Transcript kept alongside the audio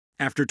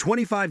After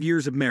 25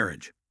 years of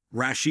marriage,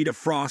 Rasheeda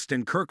Frost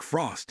and Kirk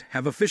Frost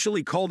have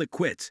officially called it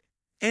quits,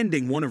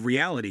 ending one of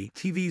reality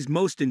TV's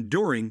most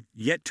enduring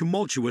yet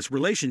tumultuous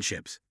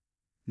relationships.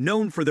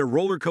 Known for their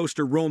roller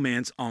coaster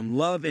romance on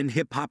Love and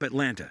Hip Hop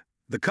Atlanta,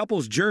 the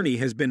couple's journey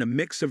has been a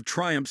mix of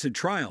triumphs and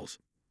trials,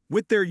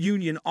 with their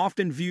union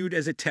often viewed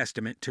as a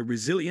testament to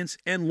resilience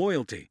and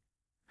loyalty.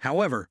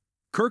 However,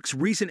 Kirk's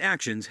recent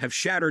actions have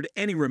shattered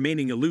any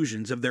remaining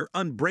illusions of their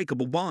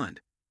unbreakable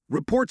bond.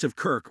 Reports of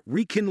Kirk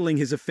rekindling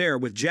his affair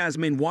with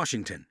Jasmine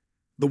Washington,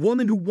 the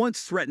woman who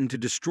once threatened to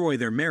destroy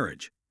their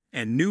marriage,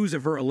 and news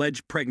of her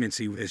alleged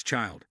pregnancy with his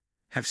child,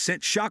 have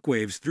sent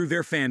shockwaves through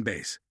their fan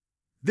base.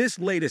 This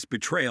latest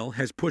betrayal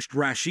has pushed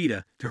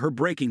Rasheeda to her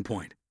breaking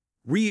point,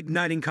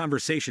 reigniting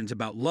conversations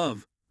about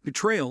love,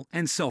 betrayal,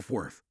 and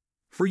self-worth.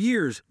 For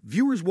years,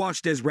 viewers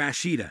watched as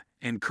Rasheeda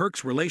and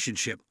Kirk's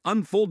relationship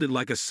unfolded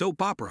like a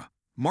soap opera,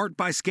 marked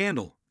by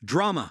scandal,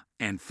 drama,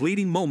 and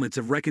fleeting moments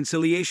of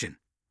reconciliation.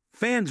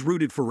 Fans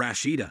rooted for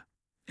Rasheeda,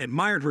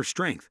 admired her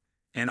strength,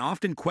 and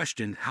often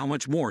questioned how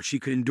much more she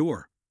could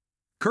endure.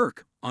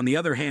 Kirk, on the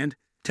other hand,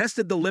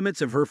 tested the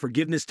limits of her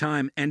forgiveness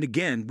time and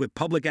again with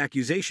public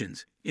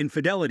accusations,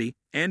 infidelity,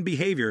 and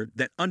behavior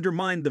that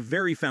undermined the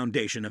very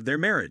foundation of their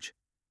marriage.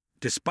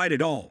 Despite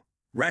it all,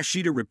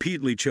 Rasheeda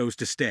repeatedly chose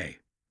to stay,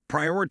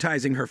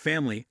 prioritizing her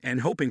family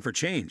and hoping for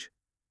change.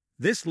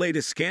 This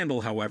latest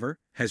scandal, however,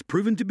 has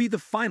proven to be the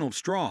final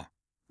straw.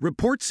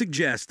 Reports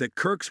suggest that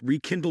Kirk's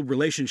rekindled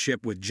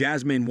relationship with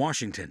Jasmine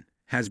Washington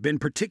has been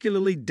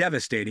particularly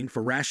devastating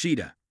for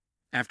Rasheeda.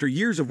 After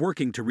years of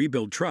working to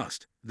rebuild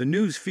trust, the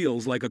news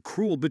feels like a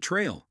cruel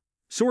betrayal.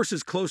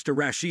 Sources close to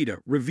Rasheeda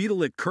reveal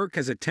that Kirk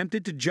has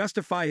attempted to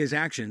justify his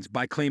actions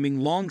by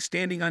claiming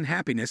long-standing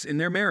unhappiness in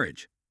their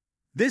marriage.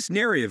 This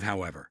narrative,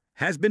 however,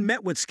 has been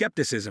met with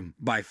skepticism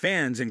by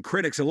fans and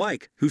critics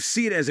alike who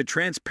see it as a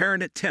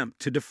transparent attempt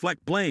to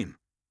deflect blame.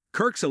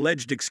 Kirk's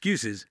alleged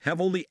excuses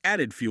have only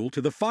added fuel to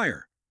the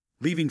fire,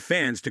 leaving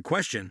fans to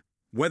question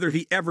whether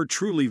he ever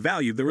truly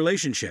valued the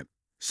relationship.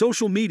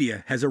 Social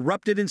media has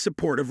erupted in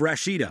support of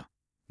Rasheeda,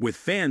 with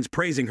fans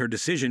praising her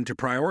decision to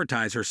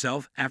prioritize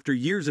herself after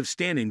years of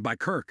standing by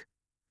Kirk.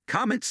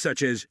 Comments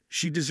such as,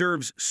 "She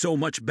deserves so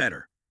much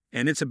better,"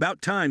 and "It's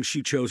about time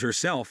she chose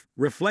herself,"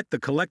 reflect the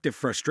collective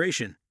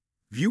frustration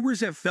viewers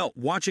have felt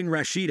watching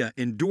Rasheeda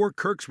endure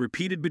Kirk's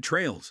repeated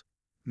betrayals.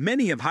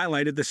 Many have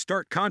highlighted the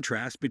stark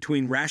contrast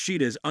between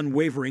Rasheeda's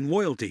unwavering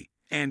loyalty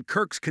and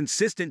Kirk's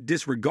consistent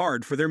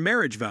disregard for their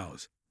marriage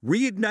vows,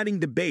 reigniting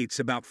debates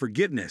about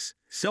forgiveness,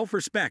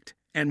 self-respect,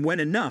 and when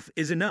enough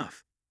is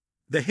enough.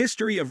 The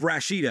history of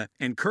Rasheeda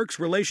and Kirk's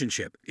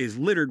relationship is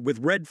littered with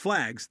red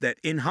flags that,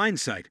 in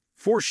hindsight,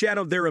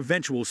 foreshadowed their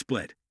eventual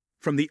split.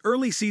 From the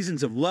early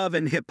seasons of Love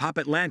and Hip Hop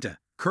Atlanta,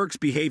 Kirk's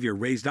behavior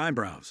raised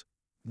eyebrows.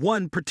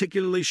 One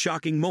particularly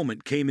shocking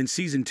moment came in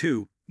Season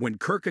 2, when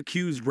Kirk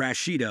accused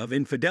Rasheeda of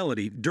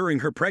infidelity during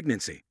her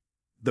pregnancy.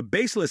 The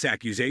baseless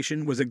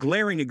accusation was a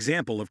glaring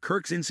example of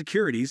Kirk's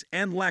insecurities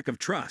and lack of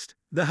trust.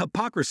 The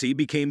hypocrisy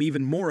became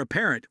even more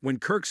apparent when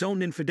Kirk's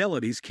own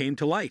infidelities came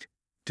to light.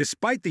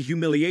 Despite the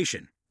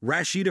humiliation,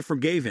 Rasheeda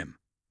forgave him,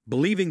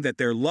 believing that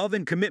their love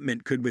and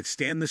commitment could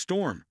withstand the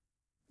storm.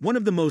 One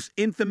of the most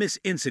infamous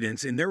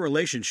incidents in their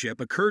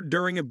relationship occurred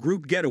during a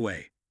group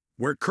getaway,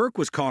 where Kirk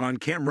was caught on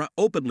camera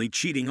openly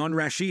cheating on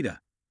Rasheeda.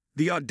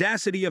 The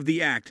audacity of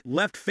the act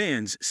left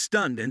fans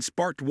stunned and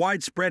sparked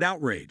widespread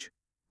outrage.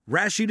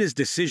 Rasheeda's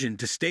decision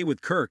to stay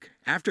with Kirk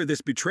after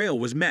this betrayal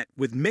was met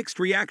with mixed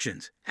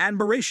reactions,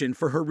 admiration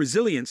for her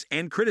resilience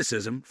and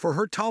criticism for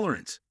her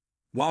tolerance.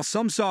 While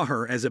some saw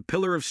her as a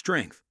pillar of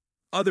strength,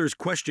 others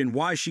questioned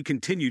why she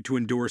continued to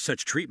endure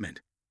such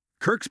treatment.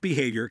 Kirk's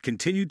behavior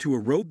continued to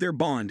erode their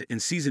bond in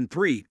Season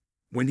 3,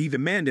 when he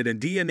demanded a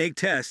DNA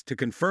test to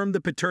confirm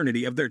the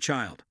paternity of their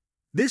child.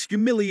 This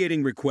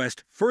humiliating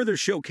request further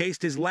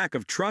showcased his lack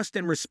of trust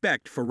and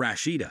respect for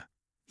Rasheeda.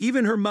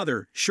 Even her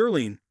mother,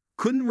 Shirlene,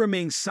 couldn't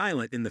remain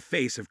silent in the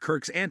face of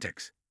Kirk's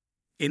antics.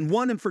 In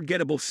one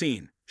unforgettable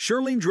scene,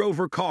 Shirlene drove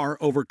her car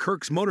over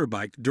Kirk's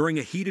motorbike during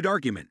a heated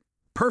argument,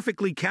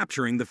 perfectly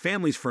capturing the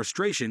family's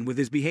frustration with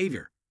his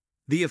behavior.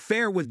 The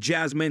affair with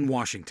Jasmine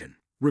Washington,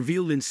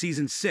 revealed in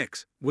Season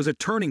 6, was a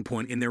turning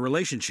point in their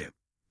relationship.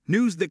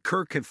 News that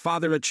Kirk had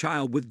fathered a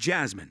child with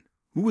Jasmine,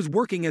 who was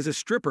working as a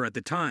stripper at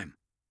the time,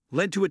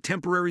 led to a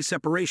temporary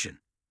separation.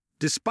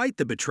 Despite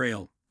the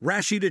betrayal,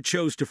 Rasheeda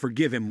chose to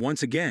forgive him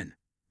once again,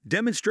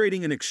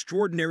 demonstrating an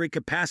extraordinary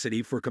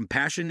capacity for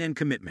compassion and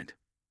commitment.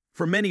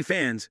 For many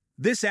fans,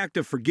 this act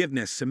of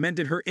forgiveness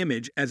cemented her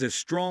image as a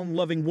strong,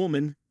 loving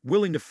woman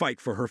willing to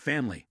fight for her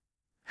family.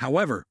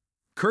 However,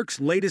 Kirk's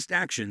latest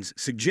actions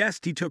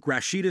suggest he took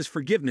Rasheeda's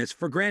forgiveness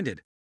for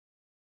granted.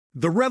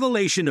 The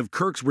revelation of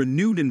Kirk's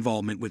renewed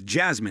involvement with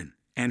Jasmine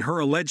and her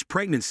alleged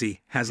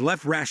pregnancy has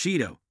left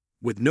Rasheeda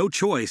with no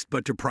choice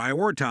but to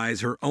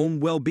prioritize her own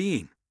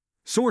well-being.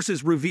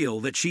 Sources reveal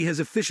that she has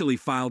officially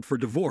filed for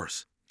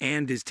divorce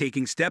and is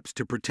taking steps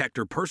to protect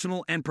her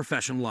personal and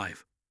professional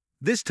life.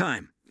 This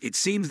time, it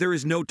seems there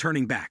is no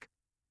turning back.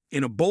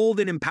 In a bold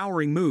and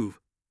empowering move,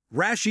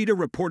 Rasheeda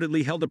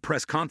reportedly held a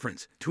press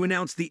conference to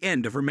announce the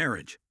end of her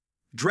marriage.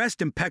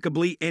 Dressed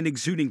impeccably and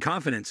exuding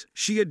confidence,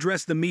 she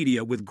addressed the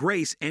media with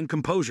grace and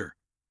composure.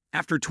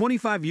 After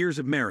 25 years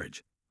of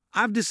marriage,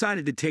 I've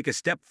decided to take a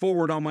step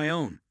forward on my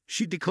own,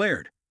 she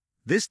declared.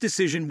 This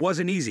decision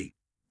wasn't easy,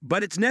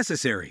 but it's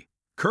necessary.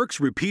 Kirk's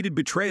repeated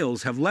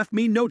betrayals have left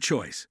me no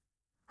choice.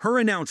 Her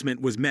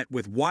announcement was met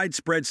with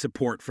widespread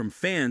support from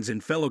fans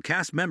and fellow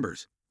cast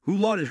members, who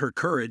lauded her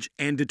courage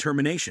and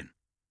determination.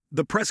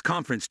 The press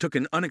conference took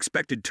an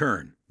unexpected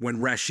turn when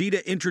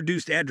Rasheeda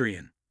introduced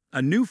Adrian,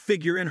 a new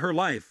figure in her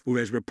life who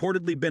has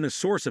reportedly been a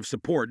source of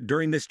support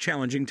during this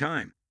challenging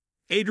time.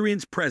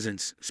 Adrian's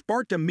presence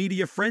sparked a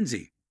media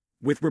frenzy,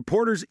 with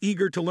reporters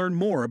eager to learn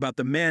more about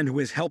the man who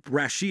has helped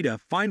Rasheeda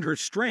find her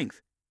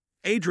strength.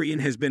 Adrian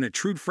has been a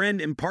true friend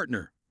and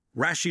partner,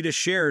 Rasheeda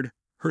shared,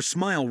 her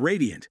smile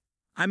radiant.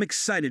 I'm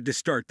excited to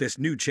start this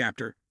new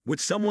chapter with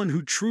someone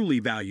who truly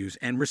values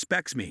and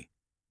respects me.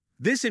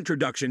 This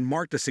introduction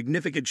marked a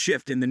significant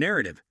shift in the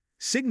narrative,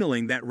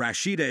 signaling that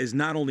Rasheeda is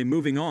not only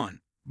moving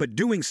on, but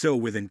doing so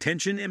with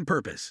intention and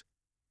purpose.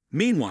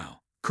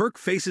 Meanwhile, Kirk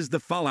faces the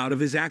fallout of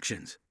his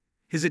actions.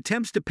 His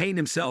attempts to paint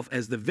himself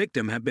as the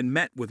victim have been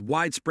met with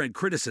widespread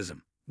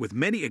criticism, with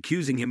many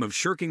accusing him of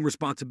shirking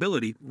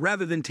responsibility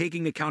rather than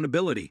taking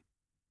accountability.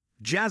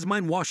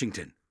 Jasmine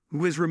Washington,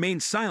 who has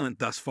remained silent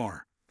thus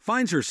far,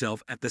 finds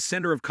herself at the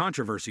center of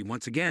controversy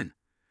once again.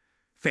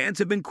 Fans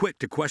have been quick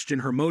to question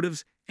her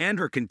motives and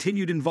her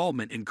continued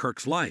involvement in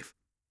Kirk's life,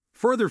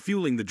 further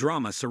fueling the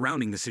drama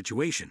surrounding the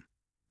situation.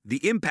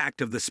 The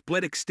impact of the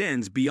split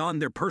extends beyond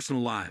their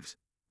personal lives.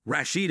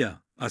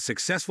 Rasheeda, a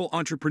successful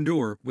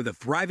entrepreneur with a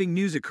thriving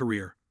music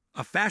career,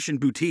 a fashion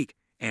boutique,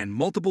 and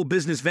multiple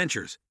business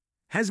ventures,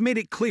 has made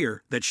it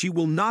clear that she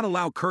will not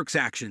allow Kirk's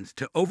actions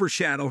to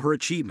overshadow her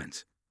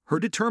achievements. Her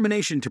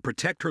determination to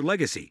protect her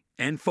legacy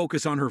and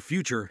focus on her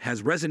future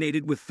has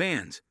resonated with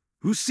fans,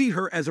 who see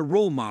her as a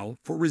role model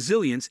for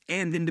resilience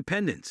and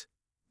independence.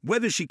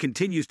 Whether she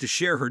continues to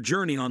share her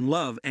journey on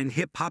Love and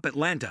Hip Hop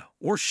Atlanta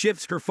or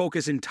shifts her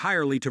focus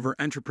entirely to her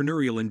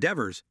entrepreneurial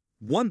endeavors,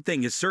 one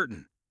thing is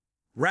certain.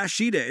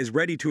 Rasheeda is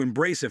ready to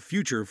embrace a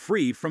future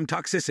free from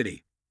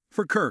toxicity.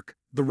 For Kirk,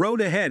 the road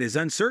ahead is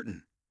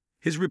uncertain.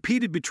 His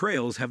repeated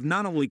betrayals have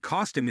not only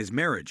cost him his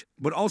marriage,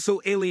 but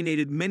also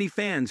alienated many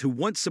fans who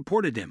once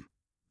supported him.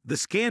 The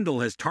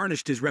scandal has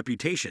tarnished his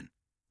reputation,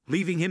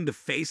 leaving him to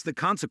face the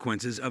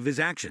consequences of his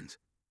actions.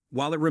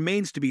 While it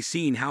remains to be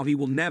seen how he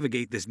will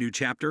navigate this new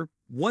chapter,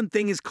 one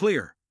thing is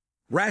clear.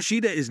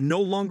 Rasheeda is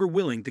no longer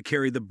willing to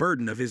carry the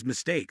burden of his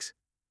mistakes.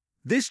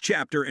 This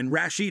chapter in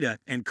Rasheeda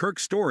and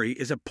Kirk's story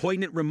is a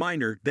poignant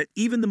reminder that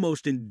even the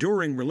most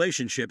enduring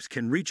relationships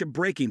can reach a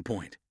breaking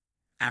point.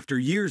 After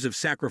years of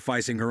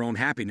sacrificing her own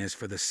happiness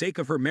for the sake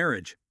of her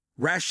marriage,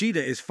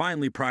 Rasheeda is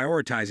finally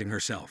prioritizing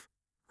herself.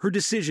 Her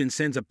decision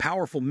sends a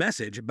powerful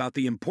message about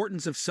the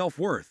importance of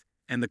self-worth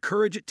and the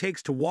courage it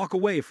takes to walk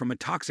away from a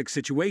toxic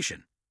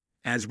situation.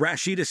 As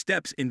Rasheeda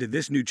steps into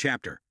this new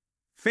chapter,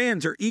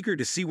 fans are eager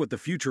to see what the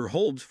future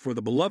holds for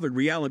the beloved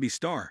reality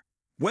star.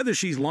 Whether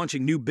she's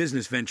launching new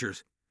business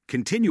ventures,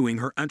 continuing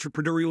her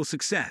entrepreneurial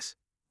success,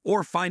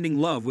 or finding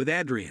love with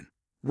Adrian,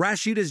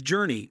 Rasheeda's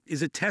journey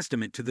is a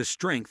testament to the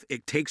strength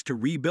it takes to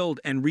rebuild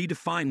and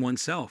redefine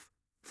oneself.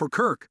 For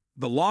Kirk,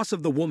 the loss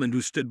of the woman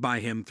who stood by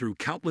him through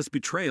countless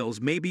betrayals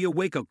may be a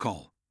wake-up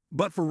call.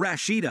 But for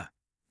Rasheeda,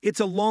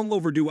 it's a long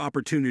overdue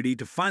opportunity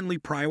to finally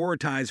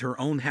prioritize her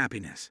own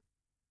happiness.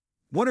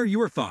 What are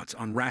your thoughts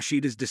on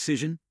Rasheeda's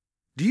decision?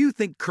 Do you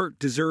think Kirk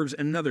deserves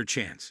another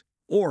chance,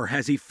 or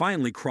has he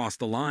finally crossed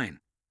the line?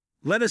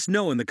 Let us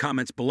know in the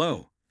comments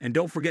below, and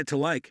don't forget to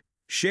like,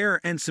 share,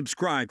 and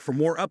subscribe for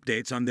more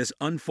updates on this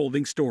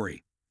unfolding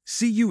story.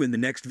 See you in the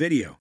next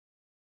video.